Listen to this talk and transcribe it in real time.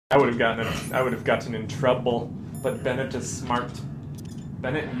I would have gotten in trouble, but Bennett is smart.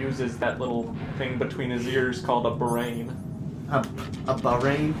 Bennett uses that little thing between his ears called a brain. A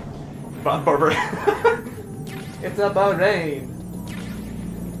bahrain? It's a bahrain.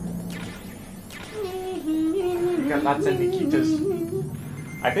 You got lots of Nikitas.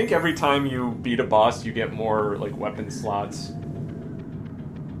 I think every time you beat a boss, you get more like weapon slots.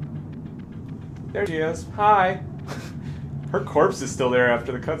 There she is. Hi. Her corpse is still there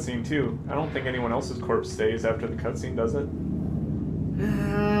after the cutscene too. I don't think anyone else's corpse stays after the cutscene, does it? You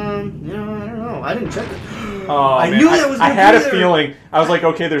know, I don't know. I didn't check it. Oh, I man. knew that was I gonna had be a there. feeling. I was like,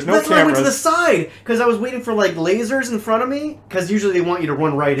 okay, there's no That's cameras. why I went to the side, because I was waiting for like lasers in front of me. Because usually they want you to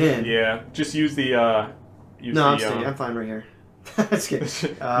run right in. Yeah, just use the. I'm fine right here. That's good. use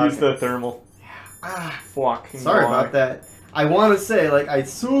the thermal. Fucking Sorry about that. I want to say like I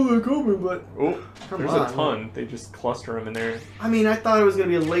saw the coming, but there's a ton. They just cluster them in there. I mean, I thought it was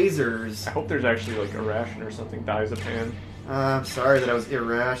gonna be lasers. I hope there's actually like a ration or something. Diazepam. I'm sorry that I was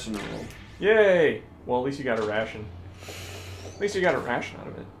irrational. Yay! Well, at least you got a ration. At least you got a ration out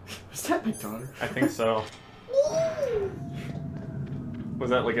of it. Was that my daughter? I think so. Was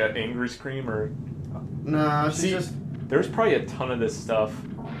that like an angry scream or? No, she's See, just. there's probably a ton of this stuff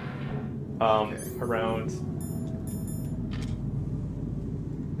around.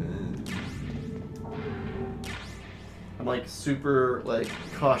 I'm like super like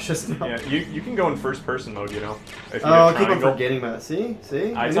cautious now. Yeah, you can go in first person mode, you know. If you Oh, I hit keep on triangle. forgetting about it. See?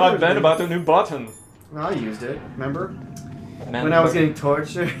 I knew taught there Ben was about the new button. Well, I used it. Remember? Man, When I was getting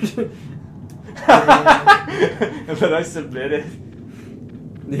tortured. and then I submitted.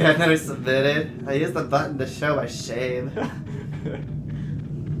 Yeah, and then I submitted. I used the button to show my shame.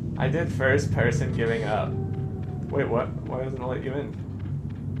 I did first person giving up. Wait, what? Why doesn't it let you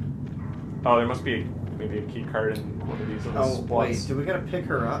in? Oh, there must be maybe a key card in one of these little Oh, wait. spots. Do we gotta pick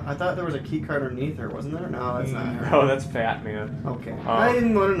her up? I thought there was a key card underneath her, wasn't there? No, that's not her. Oh, that's Fat Man. Okay. I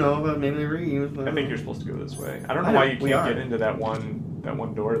didn't want to know, but maybe they reused it. I think you're supposed to go this way. I don't know I why know, you we can't are. get into that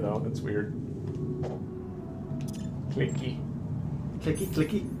one door though. That's weird. Clicky. Clicky,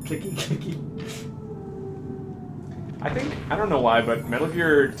 clicky, clicky, clicky. I don't know why, but Metal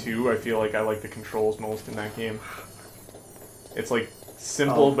Gear 2, I feel like I like the controls most in that game. It's like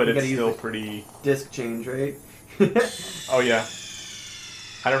simple, but it's still pretty. Disc change, right? Oh yeah.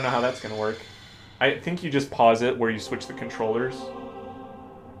 I don't know how that's gonna work. I think you just pause it where you switch the controllers.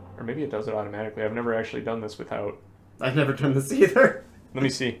 Or maybe it does it automatically. I've never actually done this without. I've never done this either. Let me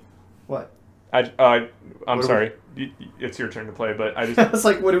see. What? I'm sorry. It's your turn to play, but I just. I was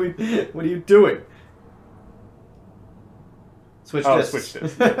like, what are you doing? Switch this. Switch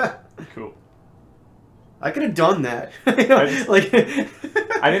this. Yeah. Cool. I could have done that.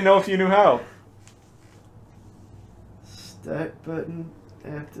 I didn't know if you knew how. Start button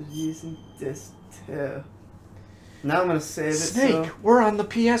after using disc 2. Now I'm gonna save it. Snake, we're on the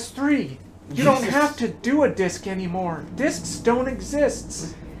PS3. You don't have to do a disc anymore. Discs don't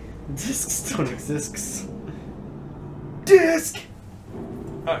exist. Discs don't exist. Disc!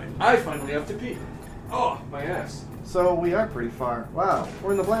 I finally have to pee. Oh, my ass. So we are pretty far. Wow,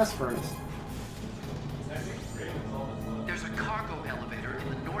 we're in the blast furnace. There's a cargo elevator in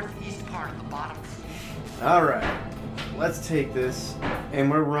the northeast part of the bottom floor. Alright, let's take this, and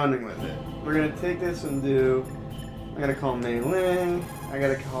we're running with it. We're gonna take this and do... I gotta call Mei Ling, I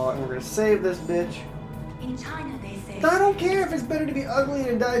gotta call it, and we're gonna save this bitch. In China, they say. I don't care if it's better to be ugly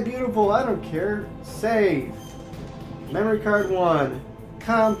and die beautiful, I don't care. Save. Memory card 1.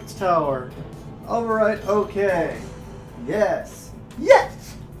 Comms tower. Override okay. Yes.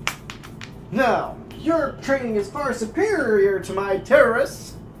 Yes! Now, your training is far superior to my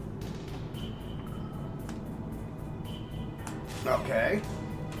terrorists. Okay.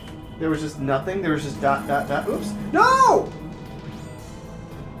 There was just nothing. There was just dot, dot, dot. Oops. No!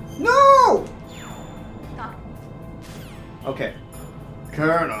 No! Stop. Okay.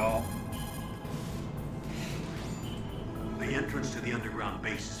 Colonel. The entrance to the underground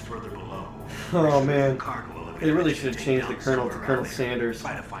base is further below. Oh, man. Cargo elevator They really that should have take changed the down Colonel to somewhere Colonel around there. Sanders.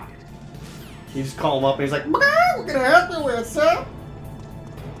 Try to find it. You just call him up and he's like, "What can I help you with, sir?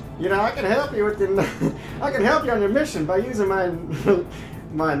 You know, I can help you with I can help you on your mission by using my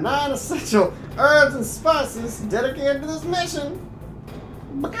my non-essential herbs and spices dedicated to this mission."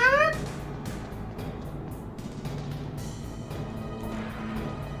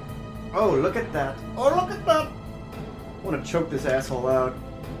 Oh, look at that! Oh, look at that! I want to choke this asshole out.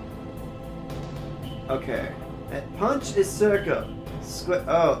 Okay, that punch is circle.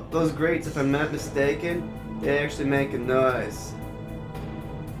 Oh, those grates, if I'm not mistaken, they actually make a noise.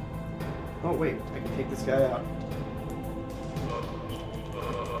 Oh wait, I can take this guy out.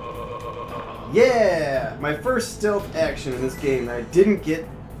 Yeah! My first stealth action in this game. I didn't get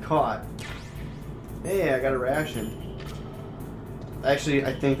caught. Hey, I got a ration. Actually,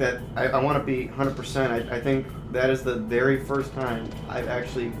 I think that I want to be 100%. I think that is the very first time I've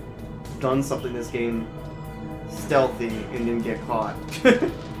actually done something in this game stealthy and didn't get caught.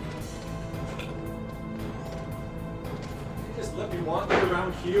 Just let me wander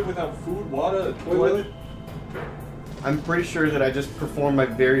around here without food, water, a toilet. I'm pretty sure that I just performed my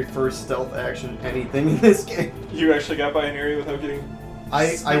very first stealth action anything in this game. You actually got by an area without getting...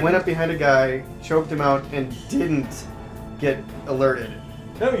 I went up behind a guy, choked him out, and didn't get alerted.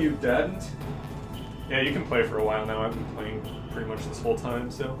 No, you didn't. Yeah, you can play for a while now. I've been playing pretty much this whole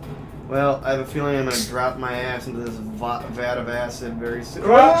time, so... Well, I have a feeling I'm going to drop my ass into this vat of acid very soon.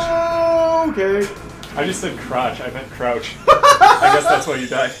 Crotch! Oh, okay. I just said crotch. I meant crouch. I guess that's why you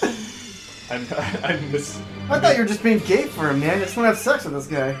died. I thought you were just being gay for him, man. I just want to have sex with this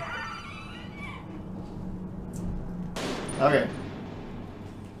guy. Okay.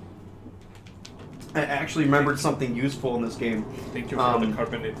 I actually remembered something useful in this game. Thank you for the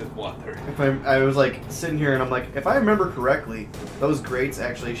carbonated water. If I was like sitting here and I'm like, if I remember correctly, those grates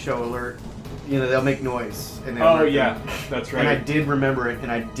actually show alert. You know, they'll make noise. And oh yeah, that's right. And I did remember it,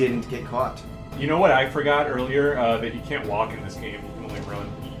 and I didn't get caught. You know what I forgot earlier? That you can't walk in this game. You can only run.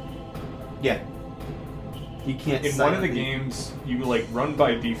 Yeah. You can't. In one of the games, you like run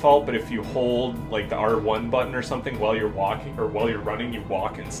by default, but if you hold like the R1 button or something while you're walking or while you're running, you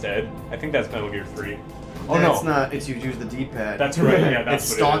walk instead. I think that's Metal Gear 3. Oh no, it's not. It's you use the D-pad. That's right. Yeah, that's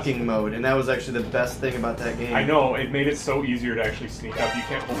it's what stalking it is. mode, and that was actually the best thing about that game. I know it made it so easier to actually sneak up. You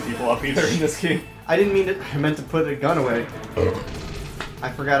can't hold people up either in this game. I didn't mean it. I meant to put the gun away. I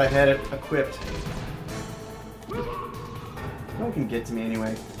forgot I had it equipped. No one can get to me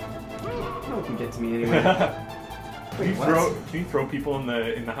anyway. No one can get to me anyway. Can you throw people in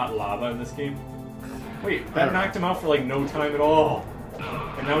the hot lava in this game? Wait, that knocked him out for like no time at all.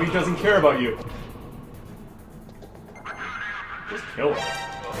 And now he doesn't care about you. Just kill him.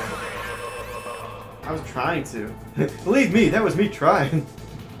 I was trying to. Believe me, that was me trying.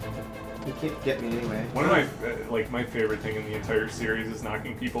 You can't get me anyway. One of my my favorite thing in the entire series is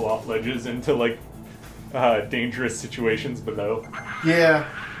knocking people off ledges into like dangerous situations below. Yeah.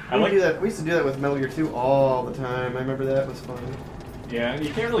 I like do that. We used to do that with Metal Gear 2 all the time. I remember that was fun. Yeah, and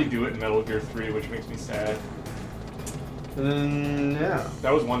you can't really do it in Metal Gear 3, which makes me sad. Yeah.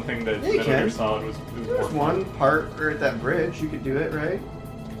 That was one thing that Metal Gear Solid was There's one part where at that bridge you could do it, right?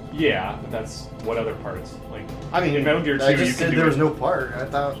 Yeah, but that's what other parts? Like, I mean, in Metal Gear 2, I just you said can there do was no part. I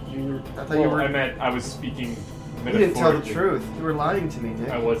thought you were. I meant I was speaking You didn't tell the metaphorically. truth. You were lying to me, Nick.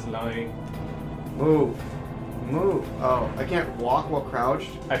 I was lying. Move. Move. Oh, I can't walk while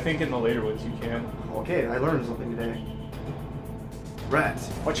crouched? I think in the later ones you can. Okay, I learned something today. Rats.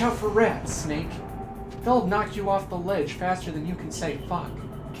 Watch out for rats, Snake. They'll knock you off the ledge faster than you can say fuck.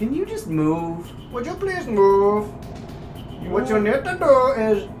 Can you just move? Would you please move? What you need to do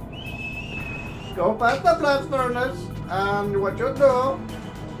is go past the blast furnace, and what you do,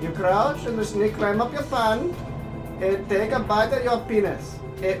 you crouch and the snake climb up your pan and take a bite of your penis.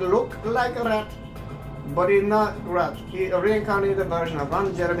 It look like a rat, but he's not rat. He a reincarnated version of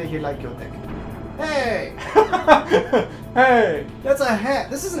Ron Jeremy. He like your dick. Hey! Hey! That's a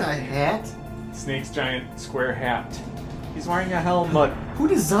hat. This isn't a hat. Snake's giant square hat. He's wearing a helmet. Who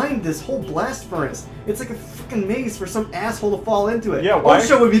designed this whole blast furnace? It's like a fucking maze for some asshole to fall into it. Yeah, why?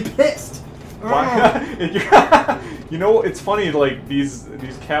 OSHA would be pissed. Why? You know, it's funny. Like these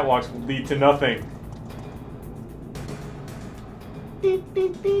catwalks lead to nothing.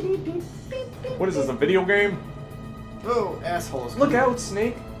 What is this? A video game? Oh, assholes! Look out,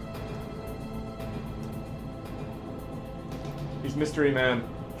 Snake! He's Mystery Man.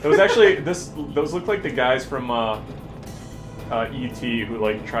 Those actually, those look like the guys from E.T. who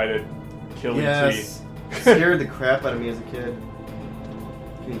like try to kill Yes. E.T. Scared the crap out of me as a kid.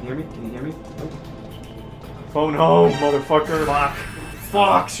 Can you hear me? Can you hear me? Oh. Phone home, motherfucker! Fuck!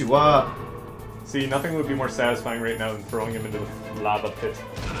 Fucks you up! See, nothing would be more satisfying right now than throwing him into the lava pit.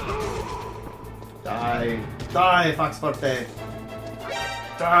 Die! Die, Fox Forte!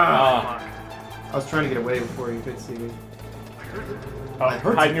 Ah. I was trying to get away before you could see me.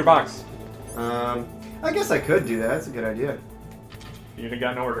 Hide in your box. I guess I could do that. That's a good idea. You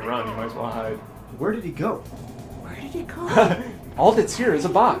got nowhere to run. You might as well hide. Where did he go? Where did he go? All that's here is a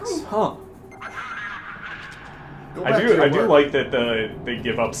box, huh? Go I back to do your work. like that they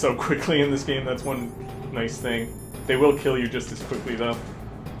give up so quickly in this game. That's one nice thing. They will kill you just as quickly though.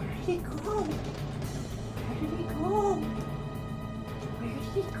 Where did he go? Where did he go? Where did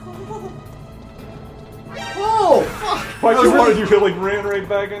he go? Oh, fuck! Why'd I was you really- want you like ran right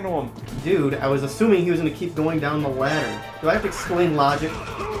back into him? Dude, I was assuming he was gonna keep going down the ladder. Do I have to explain logic?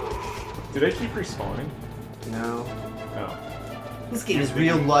 Do they keep respawning? No. Oh. This game is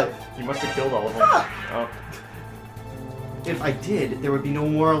real life. You must have killed all of them. Ah! Oh. If I did, there would be no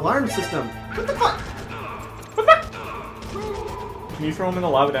more alarm system. What the fuck? Can you throw them in the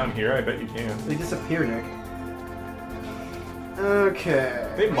lava down here? I bet you can. They disappear, Nick.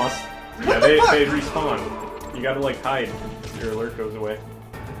 Okay. They must. Yeah, the they fuck? respawn. You gotta like hide. Your alert goes away.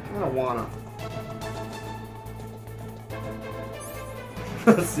 I don't wanna.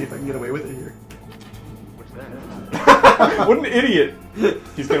 Let's see if I can get away with it here. What an idiot!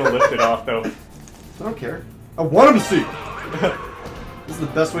 He's gonna lift it off though. I don't care. I want him to see. This is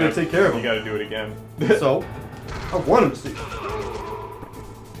the best way to take care of You him. gotta do it again. So, I want him to see.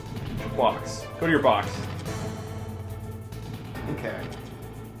 Box. Go to your box. Okay.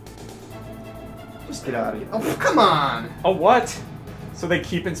 Just get out of here. Oh, come on! Oh, what? So they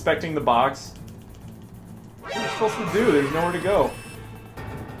keep inspecting the box? What are you supposed to do? There's nowhere to go.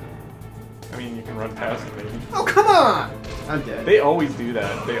 I mean, you can run past it, maybe. Oh, come on! I'm dead. They always do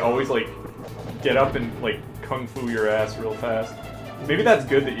that. They always, like, get up and, like, kung fu your ass real fast. Maybe that's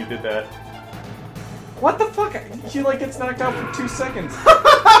good that you did that. What the fuck? He, like, gets knocked out for 2 seconds.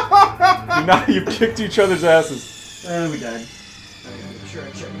 You kicked each other's asses. We died. I gotta make sure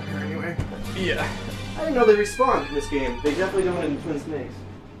I check my hair anyway. Yeah. I didn't know they respawn in this game. They definitely don't in Twin Snakes.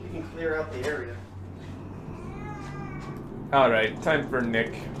 You can clear out the area. Alright, time for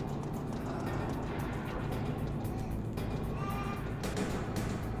Nick.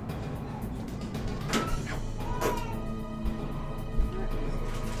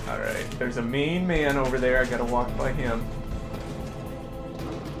 Alright, there's a main man over there. I gotta walk by him.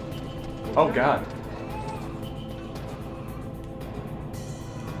 Oh god.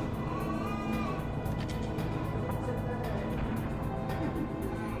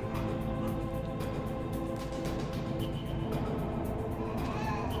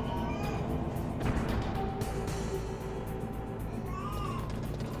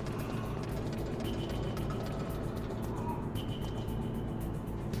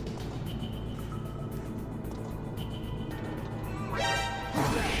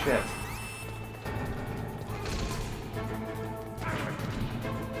 Shit.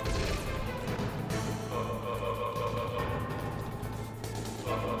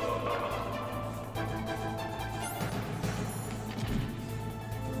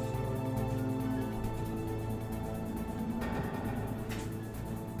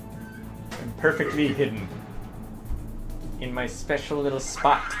 I'm perfectly hidden in my special little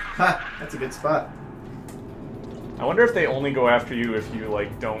spot. Ha! That's a good spot. I wonder if they only go after you if you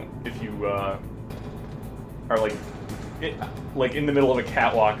are like in the middle of a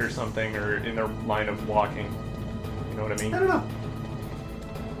catwalk or something, or in their line of walking. You know what I mean? I don't know.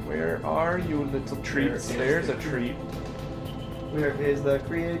 Where are you, little treats? There's a treat. Where is the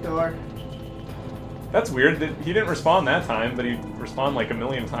creator? That's weird that he didn't respond that time, but he respawned like a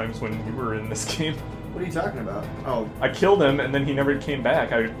million times when you were in this game. What are you talking about? Oh, I killed him and then he never came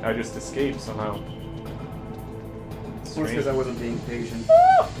back. I just escaped somehow. it's because I wasn't being patient.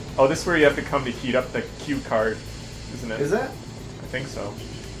 Oh, this is where you have to come to heat up the cue card, isn't it? Is that? I think so.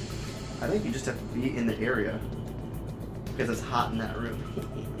 I think you just have to be in the area. Because it's hot in that room.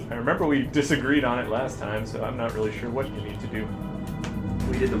 I remember we disagreed on it last time, so I'm not really sure what you need to do.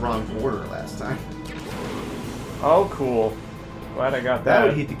 We did the wrong order last time. Oh, cool. Glad I got That that.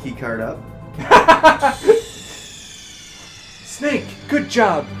 would heat the key card up. Snake, good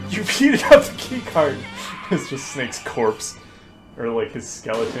job! You heated up the key card. It's just Snake's corpse. Or like his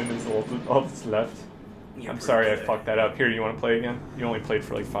skeleton is all that's left. I'm sorry I fucked that up. Here, you want to play again? You only played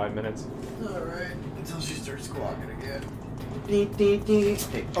for like 5 minutes. Alright, until she starts squawking again. Okay,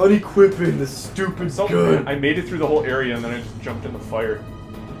 unequipping the stupid So, gun. I made it through the whole area and then I just jumped in the fire.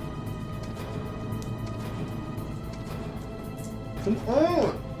 Come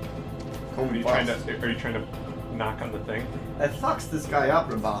on! Are you trying to knock on the thing? I fucks this guy up,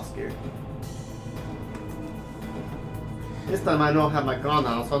 Rabowski. This time I know I have my gun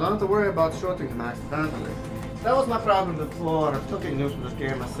on, so I don't have to worry about shooting him accidentally. That was my problem before. I'm still getting used to this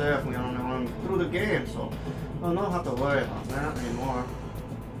game myself. We only went through the game, so I don't have to worry about that anymore.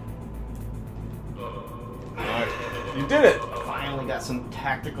 Alright. You did it! Finally got some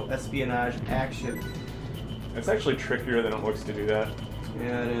tactical espionage action. It's actually trickier than it looks to do that.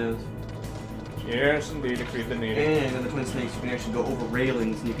 Yeah, it is. Yes, indeed, if we need it. And in the Twin Snakes, you can actually go over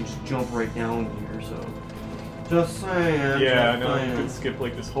railings and you can just jump right down here, so. Just saying. Yeah, I just know, you saying. could skip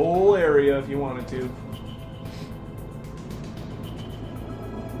like this whole area if you wanted to.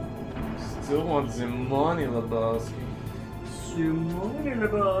 Still want the money, Lebowski. Morning,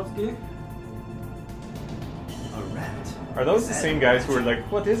 Lebowski. A rat. Are those the same guys who are like,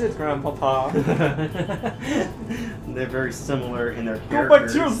 what is it, Grandpapa? They're very similar in their Go back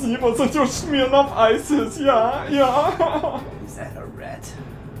characters. to your Simons and your Smirnoff Ices, yeah, yeah. Is that a rat?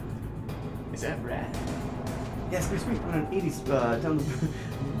 Is that rat? Yes, we went on an 80s, down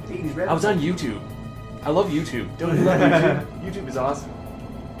the 80s rat. I was on YouTube. I love YouTube. Don't you love YouTube? YouTube is awesome.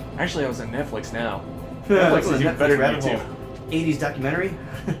 Actually, I was on Netflix now. Netflix is even better than YouTube. 80s documentary?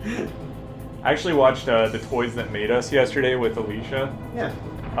 I actually watched The Toys That Made Us yesterday with Alicia. Yeah.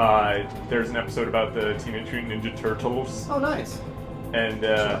 There's an episode about the Teenage Mutant Ninja Turtles. Oh, nice. And,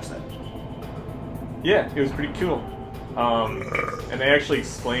 Watch that. yeah, it was pretty cool. And they actually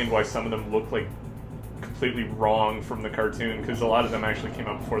explained why some of them look like completely wrong from the cartoon, because a lot of them actually came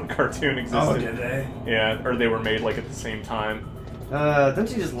out before the cartoon existed. Oh, did they? Yeah, or they were made like at the same time. Don't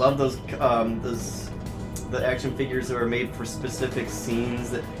you just love those the action figures that were made for specific scenes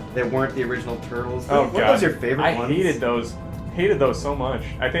that weren't the original Turtles? Oh what god, was your favorite I ones? hated those. Hated those so much.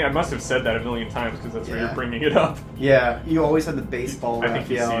 I think I must have said that a million times because that's why Yeah. you're bringing it up. Yeah, you always had the baseball. I think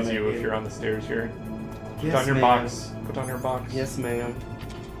he Raphael sees and you if it- you're on the stairs here. Yes, Put on your ma'am. box. Put on your box. Yes, ma'am.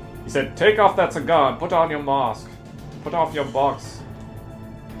 He said, "Take off that cigar. And put on your mask. Put off your box."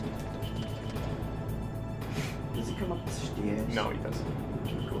 Does he come up the stairs? No, he doesn't.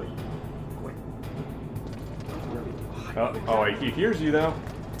 Good. Oh, he hears you though.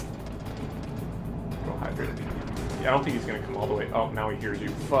 Go hydrate. Yeah, I don't think he's gonna come all the way. Oh, now he hears you.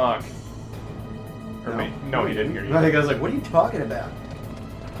 Fuck. Or no, he didn't hear you. I think I was like, what are you talking about?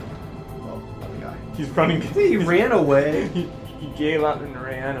 Oh, the guy. He's running. He ran away. He gave up and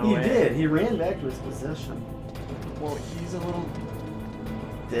ran He away. did. He ran back to his possession. Well, he's a little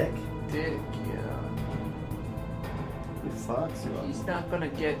Dick. dick. Yeah. He fucks you up. He's not gonna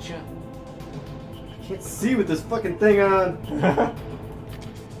get you. I can't see with this fucking thing on.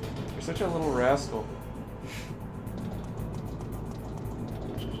 You're such a little rascal.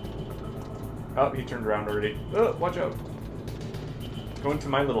 Oh, he turned around already. Oh, watch out. Go into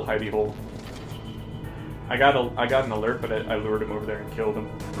my little hidey hole. I got an alert, but I lured him over there and killed him.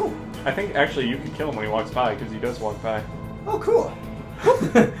 Cool. I think actually you can kill him when he walks by, because he does walk by. Oh, cool.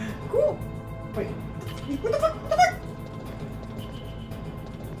 Cool. Wait. What the fuck? What the fuck?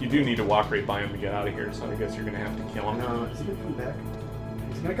 You do need to walk right by him to get out of here, so I guess you're gonna have to kill him. No, is he gonna come back?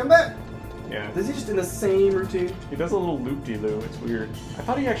 He's gonna come back. Yeah. Is he just in the same routine? He does a little loop-de-loo. It's weird. I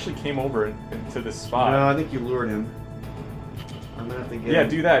thought he actually came over into this spot. No, I think you lured him. I'm gonna have to get Yeah, him.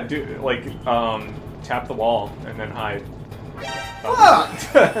 do that. Do like tap the wall and then hide.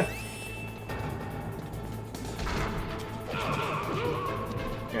 Fuck!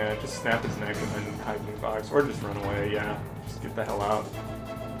 Yeah, just snap his neck and then hide in the box, or just run away. Yeah, just get the hell out.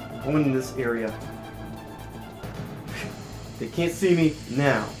 Go in this area. They can't see me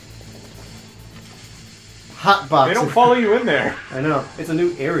now. Hot box. They don't follow you in there. I know. It's a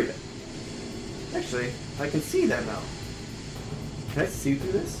new area. Actually, I can see that now. Can I see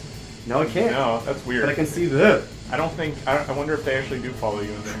through this? No, I can't. No, that's weird. But I can see this. I don't think. I wonder if they actually do follow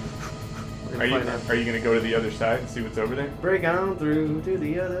you in there. We're Are gonna you find out. Are you gonna go to the other side and see what's over there? Break on through to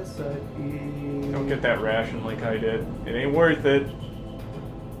the other side. Don't get that ration like I did. It ain't worth it.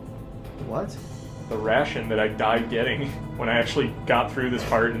 What? The ration that I died getting when I actually got through this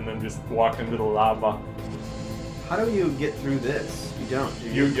part and then just walked into the lava. How do you get through this? You don't, do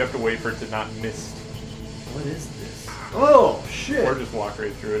you? You have to wait for it to not mist. What is this? Oh, shit! Or just walk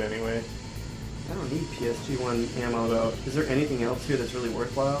right through it anyway. I don't need PSG-1 ammo, though. Is there anything else here that's really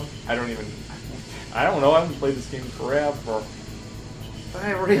worthwhile? I don't know, I haven't played this game forever.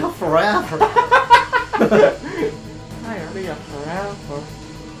 Diarrhea forever! Diarrhea forever.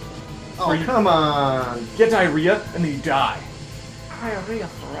 Oh, come on! Get diarrhea and then you die. Diarrhea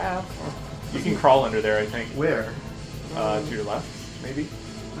forever. You can crawl under there, I think. Where? To your left, maybe?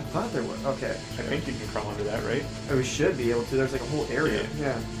 I thought there was. Okay. I think you can crawl under that, right? Oh, we should be able to. There's like a whole area.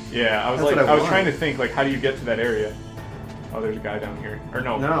 Yeah. Yeah, I was That's like, what I I was want. trying to think, like, how do you get to that area? Oh, there's a guy down here. Or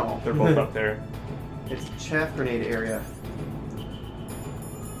no, No. they're both up there. It's chaff grenade area.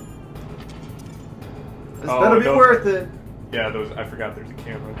 This Oh, better be no. worth it. Yeah, those. I forgot there's a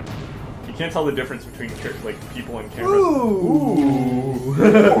camera. You can't tell the difference between like people and cameras. Ooh!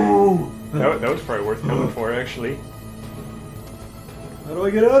 That was probably worth killing for, actually. How do I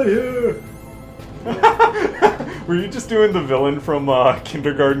get out of here? Were you just doing the villain from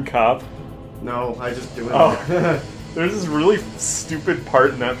Kindergarten Cop? No, I just do it. Oh. There's this really stupid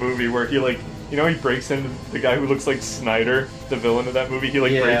part in that movie where he like, you know, he breaks into the guy who looks like Snyder, the villain of that movie. He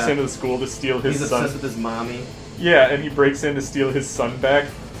like Yeah. breaks into the school to steal his He's son. obsessed with his mommy. Yeah, and he breaks in to steal his son back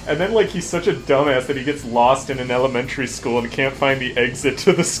And then, like, he's such a dumbass that he gets lost in an elementary school and can't find the exit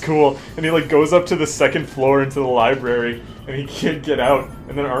to the school. And he, like, goes up to the second floor into the library, and he can't get out.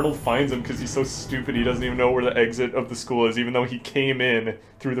 And then Arnold finds him because he's so stupid he doesn't even know where the exit of the school is, even though he came in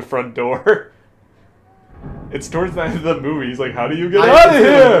through the front door. It's towards the end of the movie. He's like, how do you get out of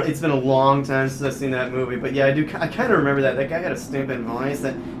here? It's been a long time since I've seen that movie, but yeah, I kind of remember that. That guy had a stupid voice.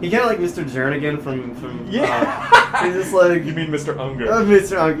 That he kind of like Mr. Jernigan from Yeah. he's just like... You mean Mr. Unger?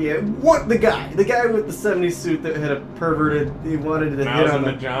 Mr. Unger, yeah. What, the guy with the 70s suit that had a perverted... He wanted to hit on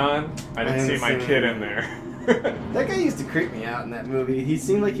the John? I didn't see my kid in there. That guy used to creep me out in that movie. He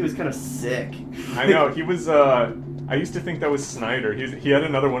seemed like he was kind of sick. I know, he was, I used to think that was Snyder. He had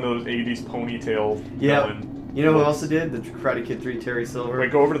another one of those 80s ponytail villain. You know who else did? The Karate Kid 3, Terry Silver.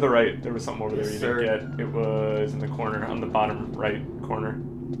 Wait, go over to the right. There was something over there you sir. didn't get. It was in the corner, on the bottom right corner.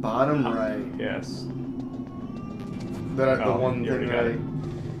 Bottom right? Yes. The one you thing got it.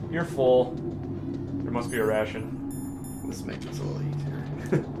 You're full. There must be a ration. Let's make this a little easier.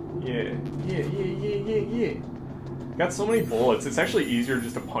 Yeah. Got so many bullets. It's actually easier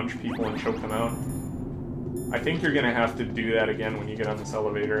just to punch people and choke them out. I think you're gonna have to do that again when you get on this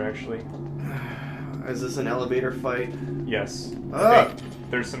elevator, actually. Is this an elevator fight? Yes. Ah! I think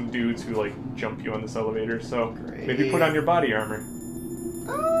there's some dudes who, like, jump you on this elevator, so Great. maybe put on your body armor.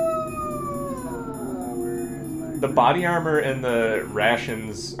 The body armor and the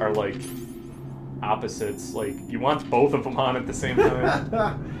rations are, like, opposites. Like, you want both of them on at the same time.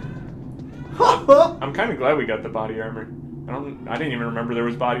 I'm kind of glad we got the body armor. I didn't even remember there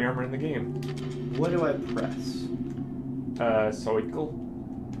was body armor in the game. What do I press? Circle.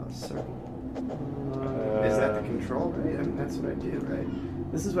 Oh, circle. Is that the control, right? I mean, that's what I do, right?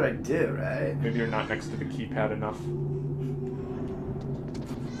 This is what I do, right? Maybe you're not next to the keypad enough.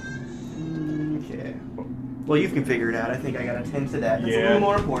 Okay. Well, you can figure it out. I think I gotta tend to that. That's a Yeah. little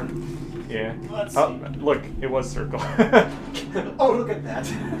more important. Yeah. Let's Oh, look, it was circle. Oh, look at that.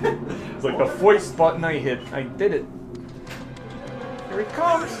 It's like the voice button I hit. I did it. Here it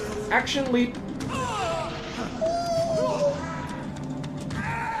comes. Action leap.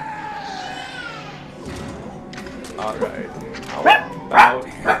 Alright.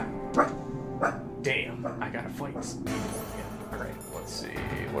 Damn, I gotta fight. Yeah. Alright, let's see.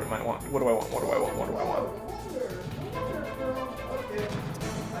 What do I want? What do I want? What do I want? What do I want?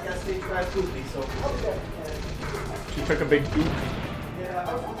 I got stage 5 poopy, so... She took a big poop.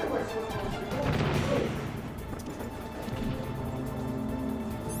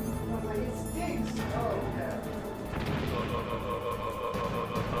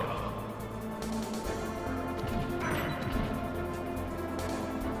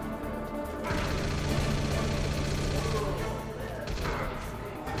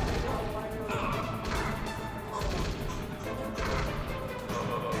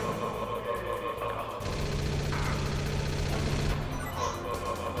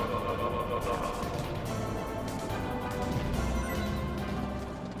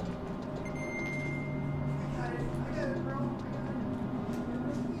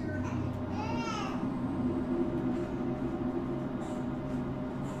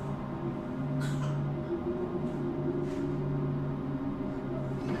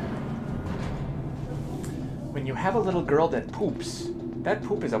 When you have a little girl that poops, that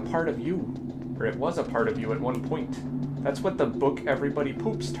poop is a part of you. Or it was a part of you at one point. That's what the book Everybody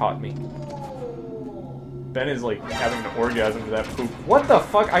Poops taught me. Ben is like having an orgasm to that poop. What the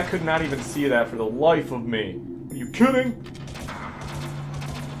fuck? I could not even see that for the life of me. Are you kidding?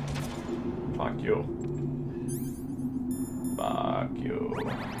 Fuck you. Fuck you.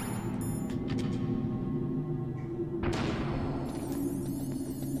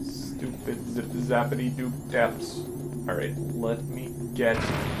 Stupid zip zappity doop daps. Alright, let me get...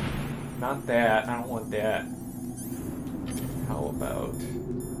 Not that, I don't want that. How about...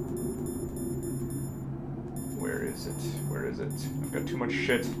 Where is it? Where is it? I've got too much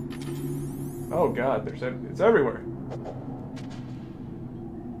shit. Oh god, it's everywhere.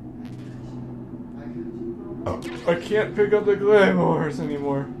 Oh, I can't pick up the claymores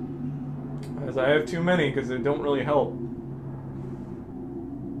anymore. As I have too many, because they don't really help.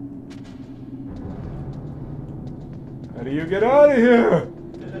 How do you get out of here?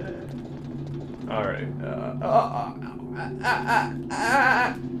 Alright,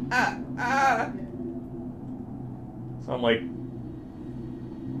 So I'm like...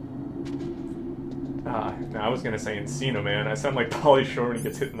 no, I was gonna say Encino Man. I sound like Pauly Shore when he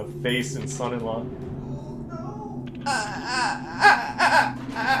gets hit in the face in Son-in-Law.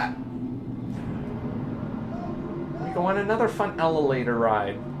 We go on another fun elevator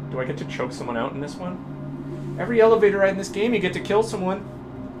ride. Do I get to choke someone out in this one? Every elevator ride in this game, you get to kill someone.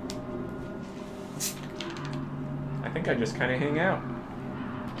 think I just kind of hang out.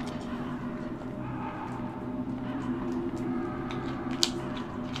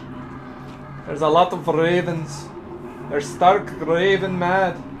 There's a lot of ravens. They're stark raven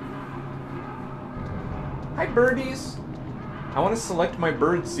mad. Hi, birdies. I want to select my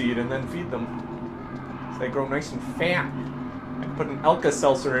bird seed and then feed them. So they grow nice and fat. I can put an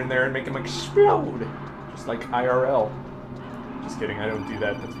Alka-Seltzer in there and make them explode. Just like IRL. Just kidding, I don't do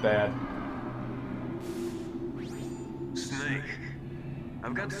that. That's bad. Snake,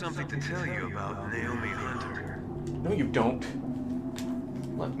 I've got something to tell you about Naomi Hunter. No, you don't.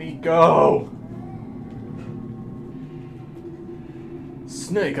 Let me go.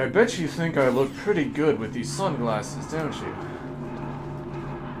 Snake, I bet you think I look pretty good with these sunglasses, don't you?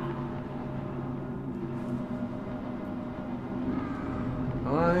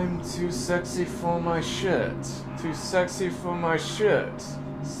 I'm too sexy for my shit. Too sexy for my shit.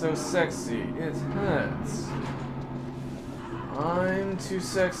 So sexy, it hurts. I'm too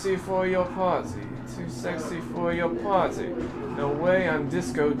sexy for your party. Too sexy for your party. No way I'm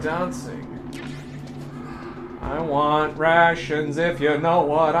disco dancing. I want rations if you know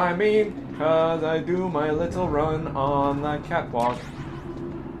what I mean. 'Cause I do my little run on the catwalk.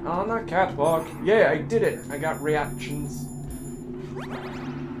 On the catwalk. Yeah, I did it. I got reactions.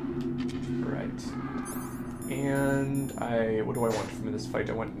 Right. And what do I want from this fight?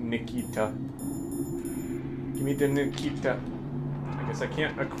 I want Nikita. Give me the Nikita. I guess I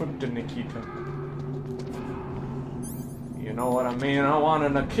can't equip the Nikita. You know what I mean? I want a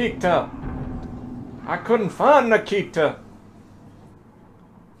Nikita. I couldn't find Nikita.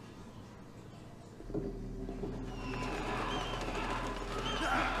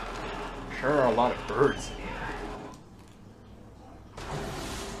 Sure are a lot of birds in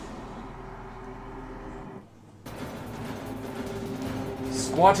here.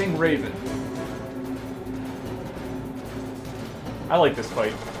 Squatting Raven. I like this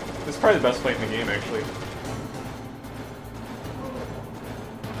fight. This is probably the best fight in the game, actually.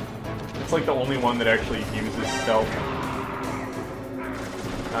 It's like the only one that actually uses stealth.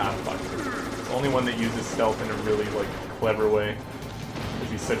 Ah, fuck. It's the only one that uses stealth in a really, like, clever way.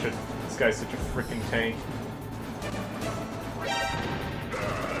 Because he's such a... This guy's such a freaking tank.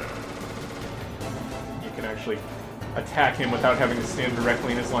 You can actually attack him without having to stand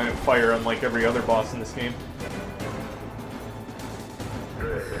directly in his line of fire, unlike every other boss in this game.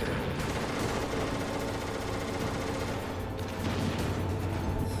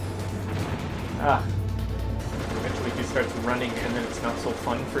 Ah. Eventually he starts running, and then it's not so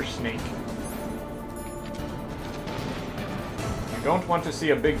fun for Snake. You don't want to see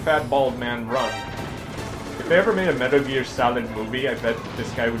a big fat bald man run. If they ever made a Metal Gear Solid movie, I bet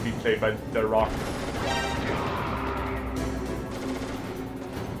this guy would be played by The Rock.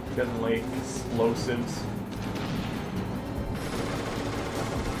 He doesn't like explosives.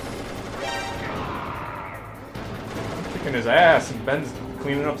 Kicking his ass, and Ben's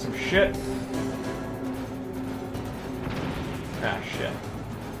cleaning up some shit. Ah, shit.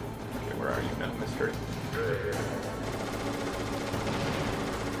 Okay, where are you now, mister?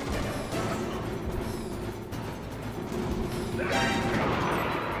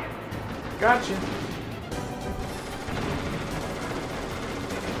 Gotcha.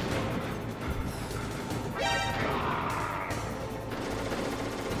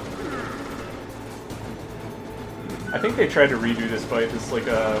 I think they tried to redo this fight. This is like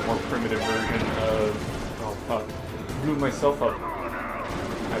a more primitive version of... Oh, fuck. Blew myself up.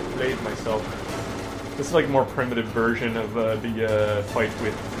 I played myself. This is like a more primitive version of the fight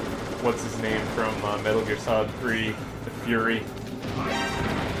with what's his name from Metal Gear Solid 3, the Fury.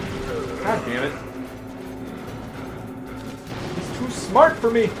 God damn it! He's too smart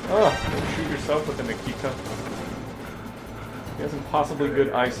for me. Ugh! Don't shoot yourself with a Nikita. He has impossibly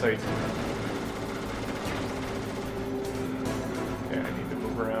good eyesight. Okay, I need to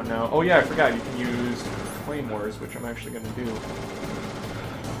move around now. Oh yeah, I forgot you can use Claymores, which I'm actually going to do.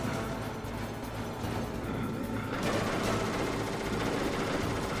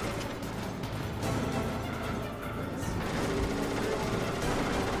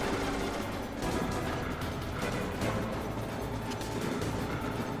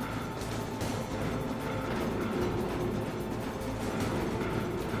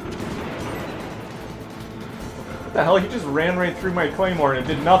 What the hell? He just ran right through my Claymore and it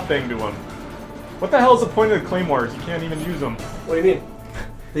did nothing to him. What the hell is the point of the Claymores? You can't even use them. What do you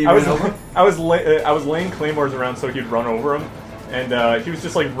mean? I was laying Claymores around so he'd run over them, and he was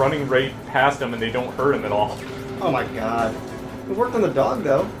just like running right past them, and they don't hurt him at all. Oh my god. It worked on the dog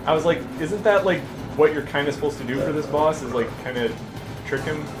though. I was like, isn't that like what you're kind of supposed to do for this boss? Is like kind of trick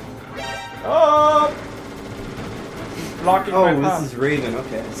him? Oh! Blocking my Oh, path. this is Raven.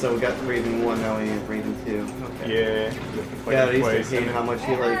 Okay, so we got Raven 1, now we have Raven 2. Okay. Yeah. You have to fight Yeah, him I twice, used to hate and how then much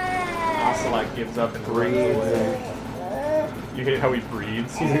he, like, Ocelot gives up and runs breathes. away. You hate how he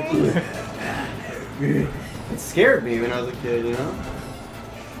breathes? He's like, it scared me when I was a kid, you know?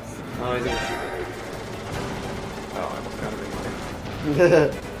 Oh, he's like, Oh, I almost got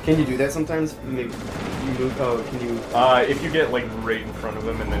it. can you do that sometimes? Maybe you move. Oh, can you? If you get like right in front of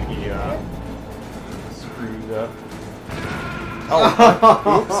him and then he screws up.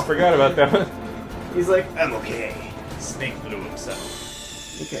 Oh, oops, forgot about that one. He's like, I'm okay. Snake blew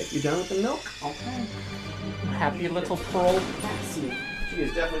himself. Okay, you done with the milk? Okay. Happy little pearl. See, she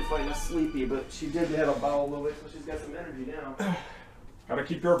is definitely fighting a sleepy, but she did have a bowel a little bit, so she's got some energy now. Gotta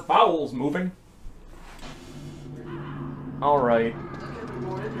keep your bowels moving. Alright.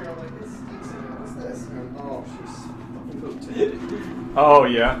 What's this? Oh, she's fucking pooped. Oh,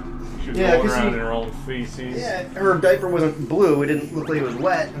 yeah. She was Yeah, rolling 'cause around she- in her own feces. Yeah, her diaper wasn't blue. It didn't look like it was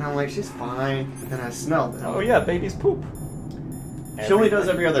wet, and I'm like, she's fine. And I smelled it. Oh, yeah, babies poop. She only does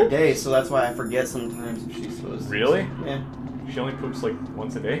every other day, so that's why I forget sometimes if she's supposed to. Really? Yeah. She only poops like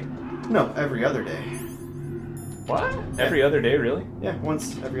once a day? No, every other day. What? Every other day, really? Yeah,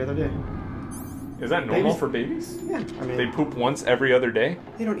 once every other day. Is that normal Babies- for babies? Yeah, I mean, They poop once every other day?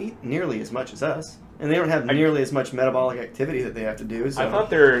 they don't eat nearly as much as us, and they don't have nearly as much metabolic activity that they have to do. So I thought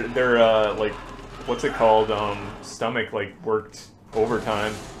their like, what's it called, stomach like worked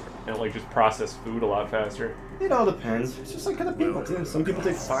overtime and like just processed food a lot faster. it all depends. It's just like other people too. Some people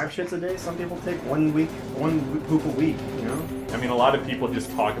take 5 shits a day. Some people take one poop a week. You know. I mean, a lot of people just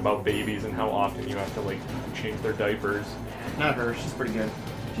talk about babies and how often you have to like change their diapers. Not her. She's pretty good.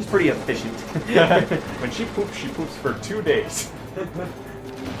 She's pretty efficient. When she poops for 2 days.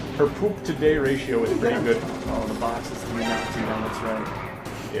 Her poop to day ratio is pretty good. Oh, the box is coming out too long. That's right.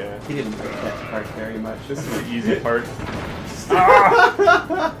 Yeah. He didn't break that part very much. This is the easy part.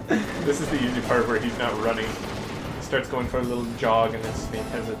 Ah! This is the easy part where he's not running. He starts going for a little jog, and then Snake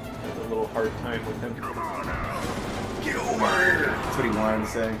has a little hard time with him. Get over here. That's what he wanted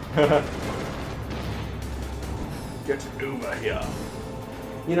to say. Get over here.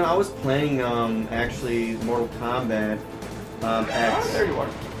 You know, I was playing actually Mortal Kombat X. There you are.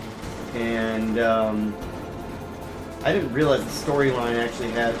 And I didn't realize the storyline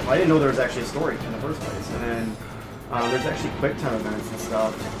actually had. Well, I didn't know there was actually a story in the first place. And then there's actually quick time events and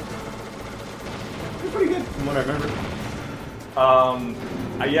stuff. They're pretty good from what I remember.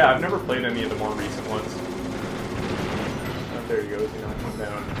 Yeah, I've never played any of the more recent ones. Oh, there he goes. You know, come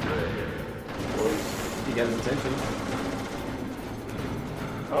down. You got his attention.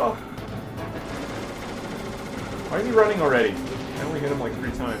 Oh. Why is he running already? I only hit him like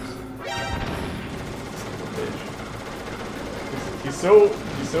 3 times. Bitch. He's so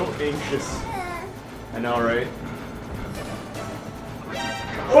anxious. I know, right?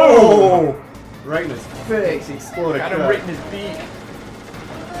 Oh! Right in his face. He exploded. Got him right in his beak.